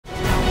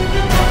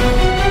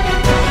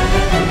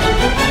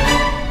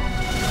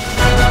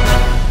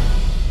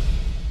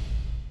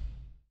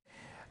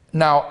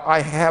Now, I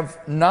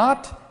have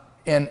not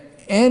in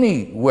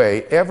any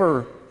way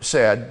ever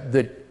said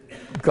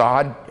that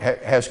God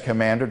has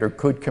commanded or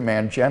could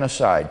command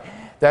genocide.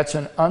 That's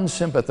an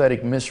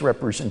unsympathetic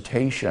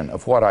misrepresentation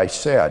of what I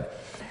said.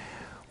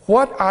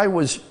 What I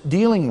was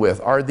dealing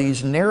with are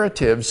these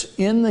narratives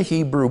in the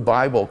Hebrew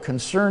Bible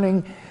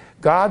concerning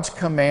God's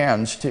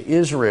commands to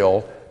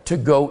Israel to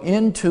go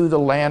into the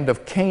land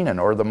of Canaan,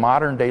 or the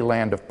modern-day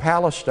land of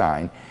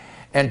Palestine,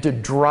 and to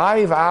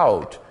drive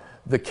out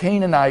the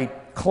Canaanite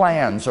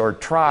clans or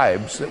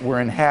tribes that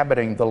were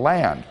inhabiting the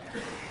land.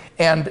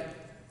 And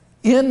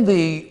in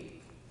the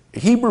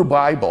Hebrew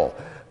Bible,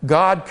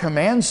 God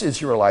commands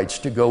Israelites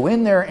to go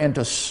in there and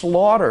to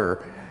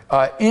slaughter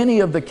any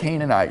of the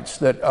Canaanites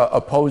that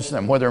oppose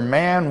them, whether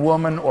man,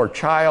 woman, or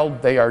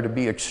child. They are to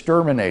be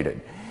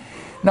exterminated.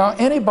 Now,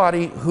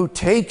 anybody who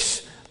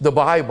takes the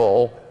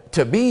Bible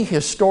to be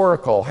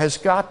historical has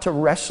got to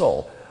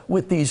wrestle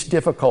with these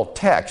difficult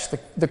texts.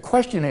 The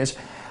question is,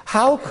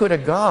 how could a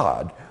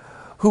God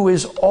who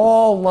is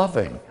all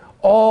loving,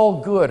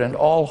 all good, and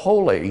all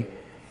holy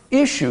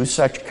issue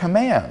such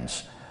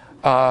commands?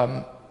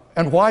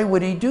 And why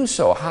would he do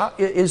so?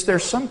 Is there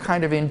some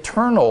kind of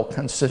internal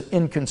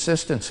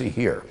inconsistency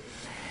here?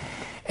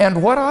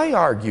 And what I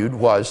argued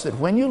was that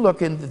when you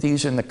look into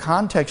these in the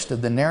context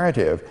of the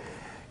narrative,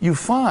 you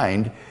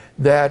find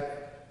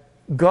that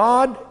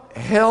God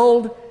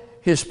held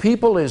his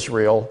people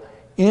Israel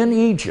in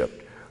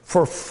Egypt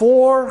for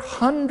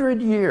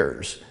 400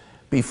 years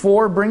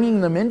before bringing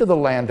them into the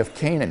land of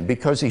Canaan,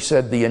 because he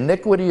said the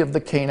iniquity of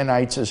the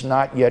Canaanites is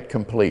not yet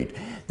complete.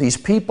 These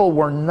people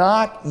were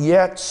not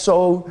yet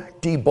so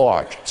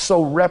debauched,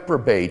 so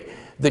reprobate,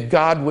 that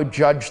God would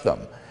judge them.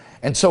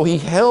 And so he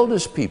held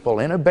his people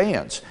in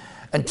abeyance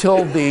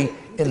until the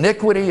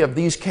iniquity of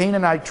these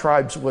Canaanite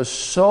tribes was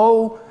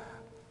so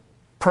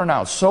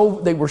pronounced,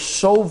 they were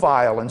so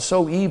vile and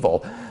so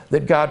evil,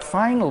 that God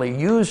finally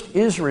used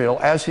Israel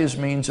as his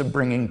means of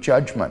bringing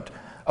judgment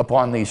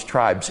upon these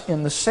tribes,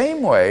 in the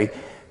same way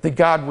that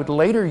God would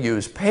later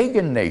use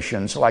pagan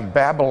nations like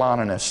Babylon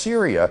and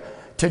Assyria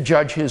to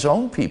judge his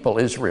own people,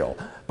 Israel,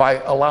 by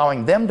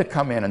allowing them to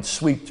come in and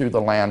sweep through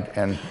the land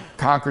and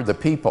conquer the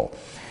people.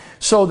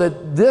 So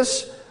that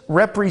this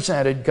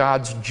represented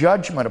God's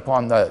judgment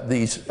upon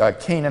these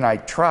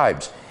Canaanite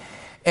tribes.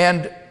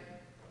 And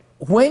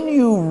when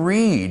you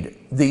read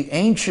the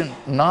ancient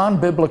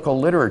non-biblical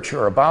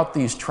literature about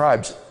these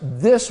tribes,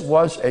 this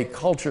was a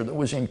culture that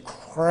was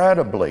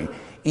incredibly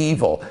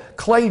evil.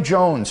 Clay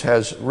Jones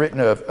has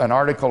written an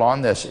article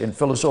on this in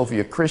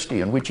Philosophia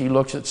Christi, in which he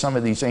looks at some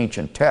of these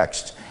ancient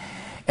texts.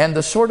 And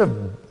the sort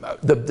of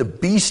the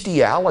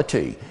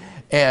bestiality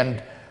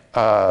and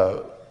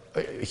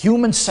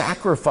human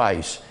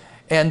sacrifice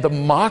and the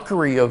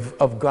mockery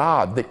of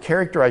God that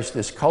characterized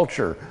this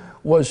culture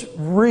was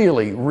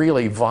really,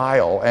 really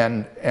vile,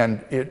 and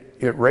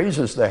it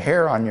raises the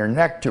hair on your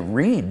neck to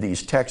read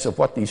these texts of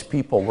what these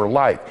people were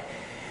like.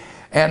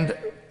 And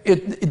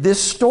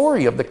this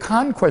story of the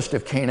conquest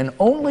of Canaan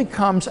only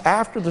comes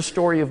after the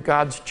story of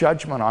God's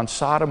judgment on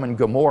Sodom and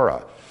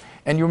Gomorrah.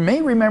 And you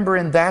may remember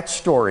in that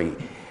story,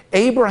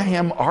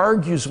 Abraham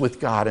argues with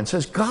God and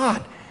says,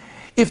 God,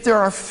 if there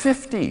are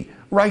 50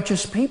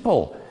 righteous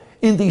people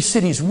in these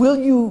cities, will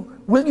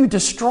you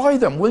destroy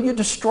them? Will you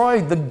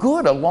destroy the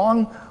good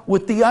along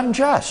with the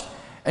unjust?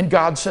 And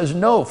God says,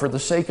 no, for the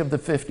sake of the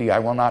 50, I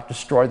will not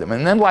destroy them.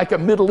 And then, like a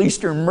Middle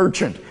Eastern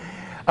merchant,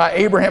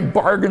 Abraham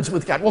bargains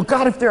with God. Well,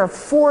 God, if there are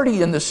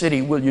 40 in the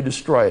city, will you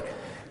destroy it?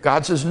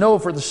 God says, no,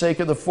 for the sake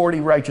of the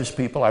 40 righteous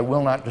people, I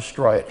will not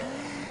destroy it.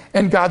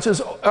 And God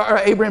says,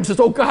 Abraham says,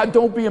 oh God,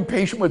 don't be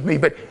impatient with me,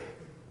 but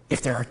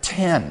if there are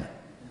 10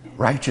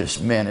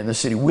 righteous men in the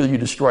city, will you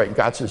destroy it? And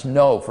God says,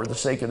 no, for the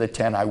sake of the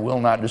 10, I will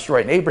not destroy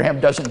it. And Abraham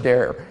doesn't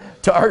dare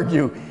to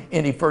argue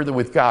any further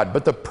with God.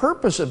 But the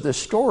purpose of this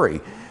story,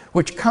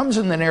 which comes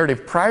in the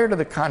narrative prior to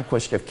the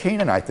conquest of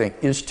Canaan, I think,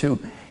 is to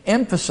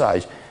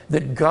emphasize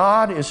that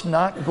God is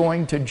not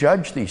going to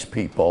judge these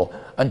people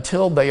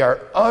until they are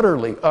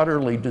utterly,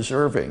 utterly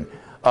deserving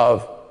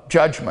of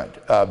judgment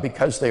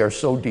because they are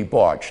so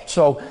debauched.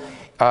 So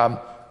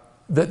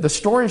the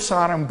story of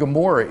Sodom and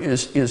Gomorrah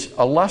is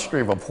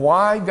illustrative of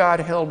why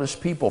God held his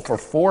people for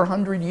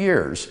 400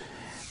 years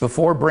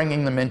before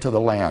bringing them into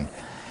the land.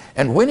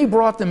 And when he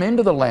brought them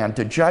into the land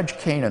to judge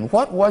Canaan,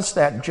 what was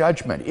that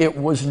judgment? It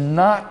was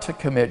not to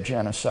commit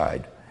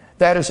genocide.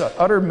 That is an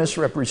utter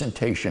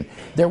misrepresentation.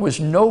 There was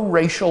no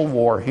racial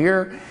war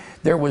here.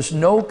 There was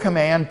no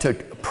command to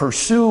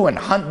pursue and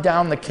hunt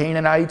down the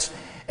Canaanites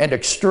and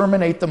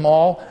exterminate them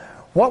all.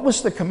 What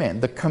was the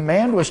command? The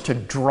command was to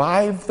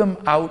drive them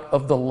out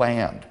of the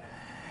land.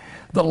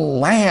 The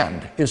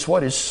land is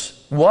what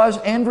was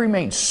and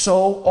remains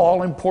so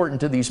all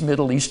important to these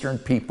Middle Eastern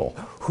people.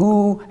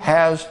 Who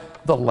has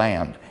the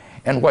land?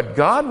 And what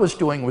God was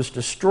doing was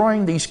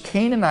destroying these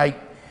Canaanite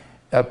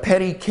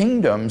petty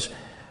kingdoms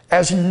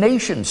as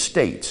nation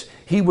states.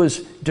 He was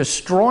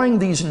destroying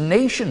these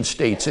nation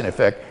states, in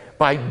effect,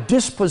 by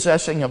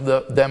dispossessing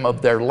them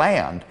of their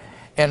land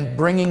and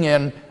bringing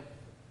in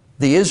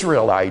the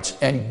Israelites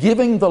and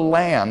giving the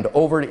land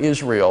over to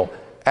Israel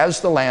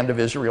as the land of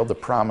Israel, the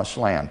promised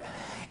land.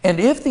 And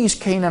if these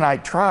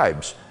Canaanite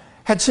tribes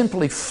had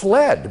simply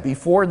fled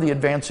before the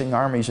advancing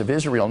armies of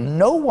Israel,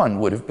 no one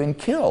would have been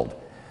killed.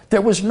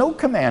 There was no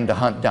command to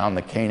hunt down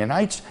the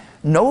Canaanites,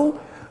 no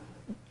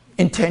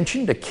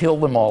intention to kill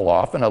them all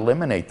off and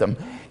eliminate them.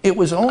 It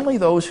was only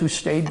those who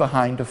stayed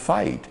behind to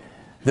fight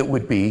that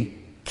would be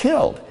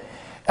killed.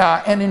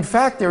 And in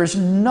fact, there is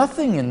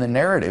nothing in the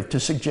narrative to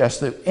suggest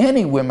that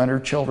any women or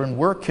children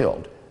were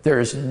killed. There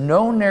is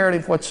no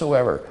narrative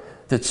whatsoever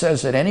that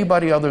says that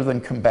anybody other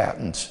than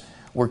combatants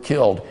were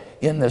killed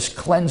in this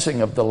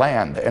cleansing of the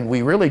land. And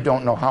we really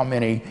don't know how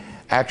many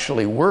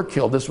actually were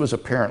killed. This was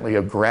apparently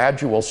a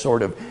gradual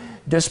sort of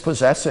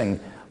dispossessing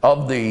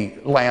of the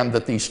land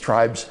that these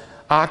tribes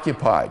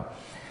occupied.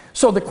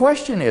 So the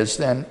question is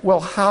then, well,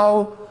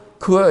 how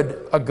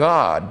could a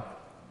God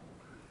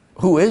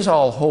who is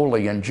all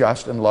holy and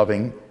just and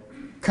loving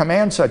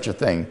command such a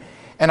thing?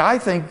 And I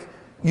think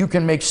you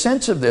can make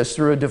sense of this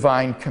through a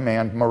divine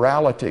command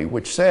morality,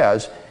 which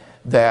says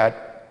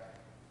that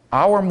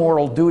our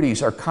moral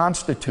duties are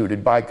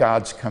constituted by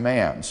God's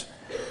commands,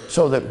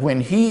 so that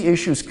when He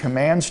issues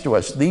commands to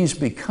us, these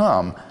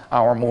become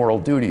our moral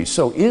duties.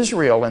 So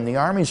Israel and the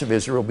armies of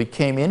Israel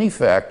became, in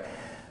effect,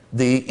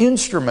 the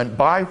instrument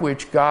by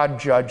which God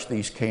judged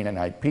these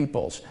Canaanite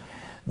peoples.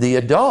 The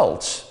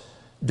adults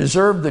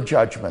deserved the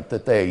judgment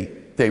that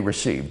they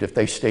received if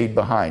they stayed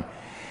behind.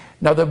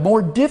 Now, the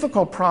more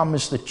difficult problem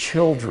is the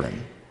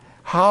children.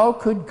 How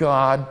could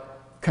God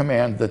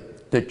command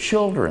that the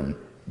children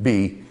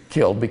be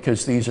killed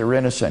because these are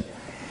innocent?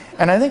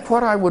 And I think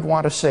what I would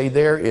want to say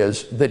there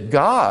is that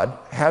God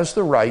has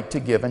the right to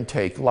give and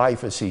take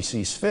life as He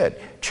sees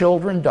fit.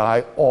 Children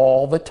die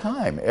all the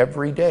time,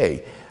 every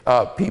day.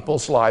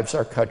 People's lives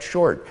are cut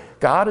short.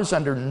 God is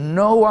under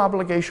no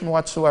obligation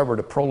whatsoever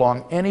to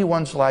prolong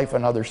anyone's life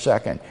another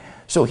second.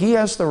 So He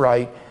has the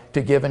right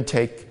to give and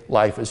take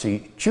life as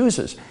He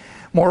chooses.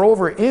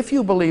 Moreover, if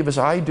you believe, as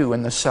I do,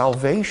 in the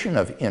salvation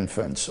of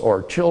infants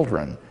or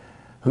children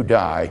who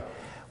die,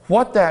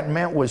 what that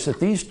meant was that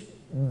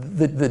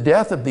the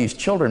death of these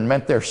children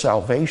meant their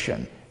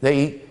salvation.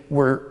 They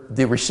were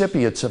the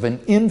recipients of an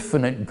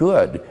infinite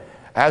good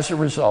as a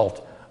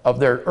result of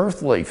their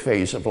earthly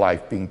phase of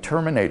life being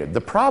terminated.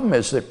 The problem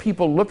is that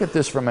people look at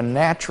this from a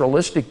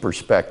naturalistic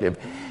perspective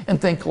and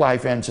think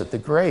life ends at the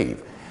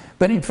grave.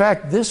 But in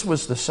fact, this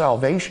was the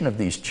salvation of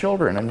these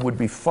children and would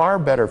be far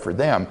better for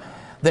them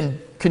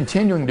than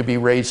continuing to be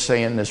raised,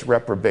 say, in this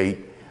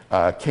reprobate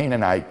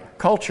Canaanite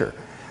culture.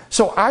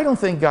 So I don't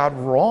think God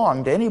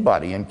wronged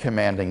anybody in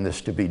commanding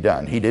this to be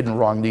done. He didn't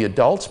wrong the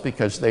adults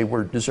because they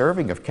were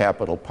deserving of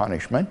capital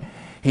punishment.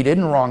 He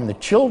didn't wrong the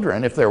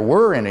children, if there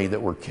were any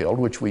that were killed,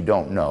 which we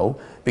don't know,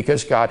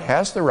 because God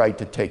has the right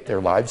to take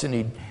their lives,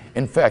 and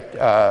in fact,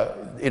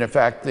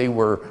 they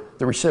were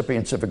the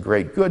recipients of a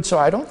great good. So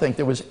I don't think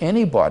there was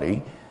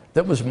anybody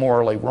that was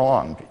morally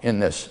wronged in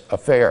this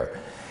affair.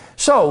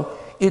 So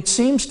it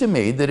seems to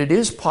me that it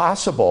is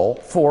possible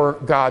for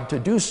God to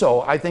do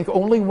so. I think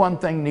only one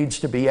thing needs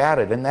to be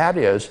added, and that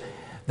is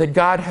that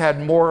God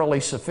had morally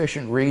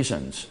sufficient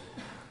reasons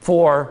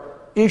for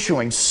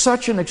issuing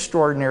such an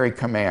extraordinary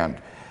command.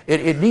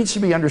 It needs to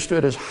be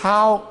understood as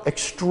how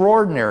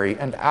extraordinary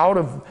and out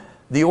of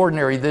the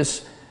ordinary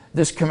this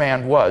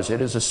command was. It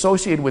is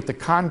associated with the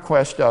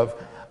conquest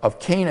of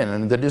Canaan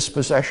and the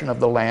dispossession of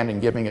the land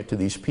and giving it to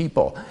these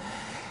people.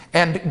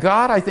 And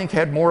God, I think,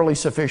 had morally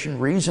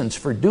sufficient reasons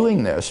for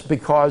doing this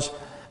because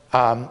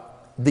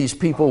these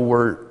people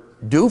were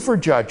due for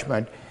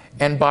judgment,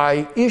 and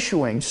by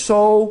issuing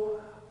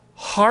so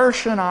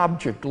harsh an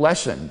object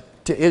lesson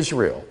to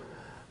Israel,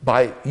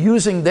 by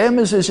using them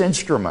as His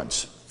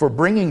instruments for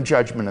bringing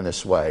judgment in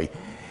this way,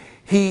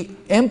 He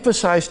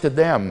emphasized to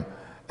them,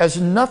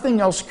 as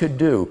nothing else could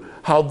do,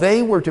 how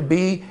they were to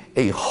be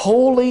a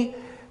holy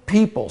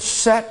people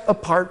set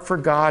apart for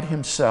God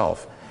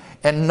Himself,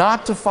 and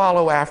not to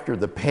follow after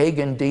the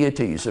pagan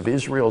deities of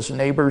Israel's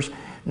neighbors,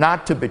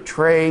 not to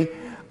betray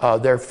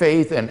their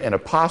faith and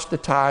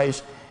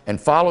apostatize and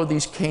follow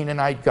these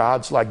Canaanite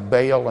gods like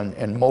Baal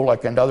and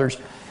Molech and others.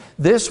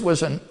 This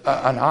was an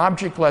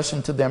object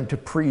lesson to them to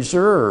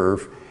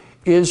preserve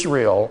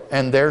Israel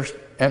and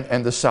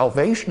the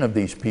salvation of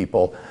these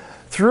people,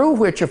 through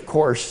which, of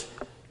course,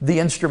 the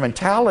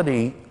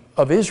instrumentality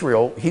of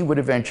Israel, He would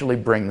eventually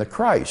bring the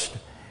Christ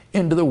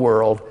into the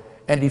world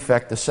and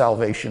effect the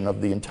salvation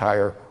of the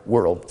entire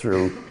world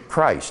through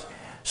Christ.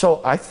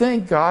 So I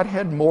think God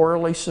had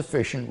morally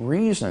sufficient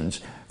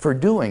reasons for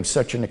doing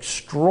such an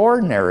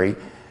extraordinary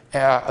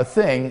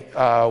thing,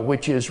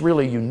 which is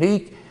really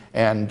unique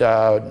and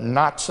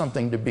not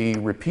something to be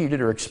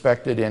repeated or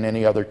expected in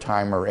any other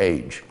time or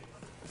age.